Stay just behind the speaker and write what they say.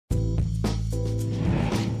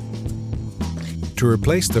To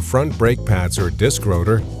replace the front brake pads or disc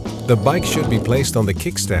rotor, the bike should be placed on the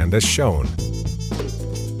kickstand as shown.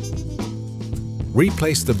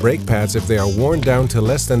 Replace the brake pads if they are worn down to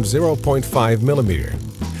less than 0.5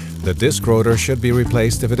 mm. The disc rotor should be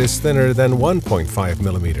replaced if it is thinner than 1.5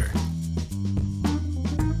 mm.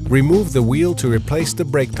 Remove the wheel to replace the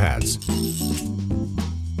brake pads.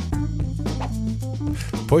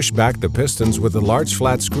 Push back the pistons with a large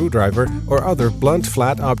flat screwdriver or other blunt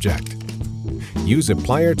flat object. Use a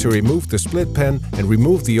plier to remove the split pen and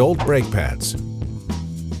remove the old brake pads.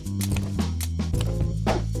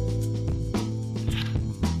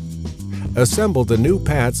 Assemble the new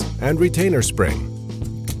pads and retainer spring.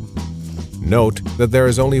 Note that there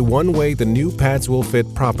is only one way the new pads will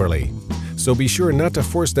fit properly, so be sure not to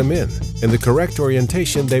force them in. In the correct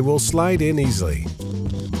orientation, they will slide in easily.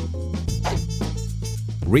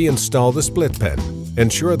 Reinstall the split pen.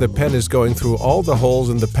 Ensure the pen is going through all the holes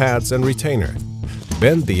in the pads and retainer.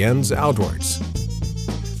 Bend the ends outwards.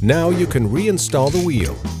 Now you can reinstall the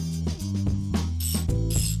wheel.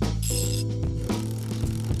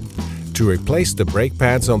 To replace the brake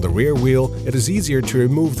pads on the rear wheel, it is easier to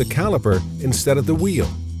remove the caliper instead of the wheel.